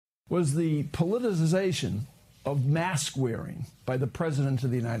was the politicization of mask wearing by the President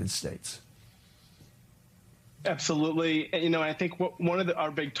of the United States. Absolutely. And, I think one of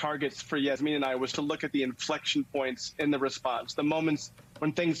our big targets for Yasmeen and I was to look at the inflection points in the response, the moments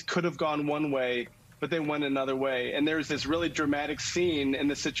when things could have gone one way, but they went another way. And there's this really dramatic scene in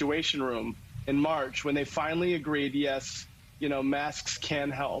the Situation Room in March when they finally agreed, yes, masks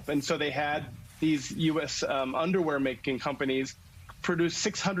can help. And so they had these U.S. Underwear making companies produce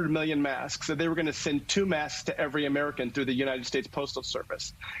 600 million masks, that they were going to send 2 masks to every American through the United States Postal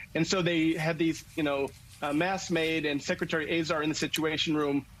Service. And so they had these, masks made, and Secretary Azar in the Situation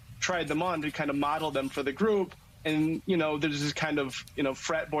Room tried them on to kind of model them for the group. And, there's this kind of,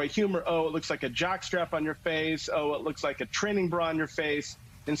 frat boy humor. Oh, it looks like a jock strap on your face. Oh, it looks like a training bra on your face.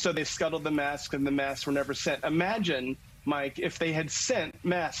 And so they scuttled the masks, and the masks were never sent. Imagine, Mike, if they had sent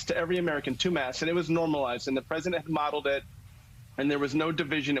masks to every American, 2 masks, and it was normalized, and the president had modeled it, and there was no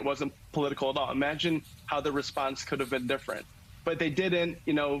division. It wasn't political at all. Imagine how the response could have been different. But they didn't.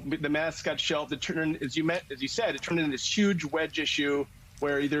 The masks got shelved. It turned, as you said, it turned into this huge wedge issue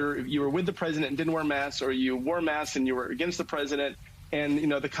where either you were with the president and didn't wear masks, or you wore masks and you were against the president. And,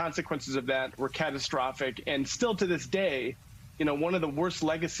 the consequences of that were catastrophic. And still to this day, one of the worst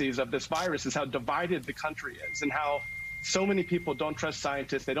legacies of this virus is how divided the country is, and how so many people don't trust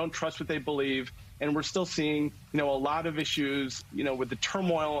scientists. They don't trust what they believe. And we're still seeing, a lot of issues, with the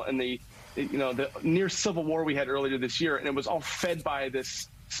turmoil and the near civil war we had earlier this year. And it was all fed by this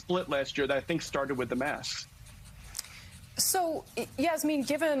split last year that I think started with the masks. So, Yasmeen,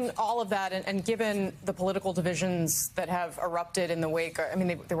 given all of that and given the political divisions that have erupted in the wake,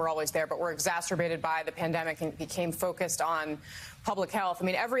 they were always there, but were exacerbated by the pandemic and became focused on public health.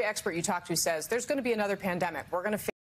 Every expert you talk to says there's going to be another pandemic. We're going to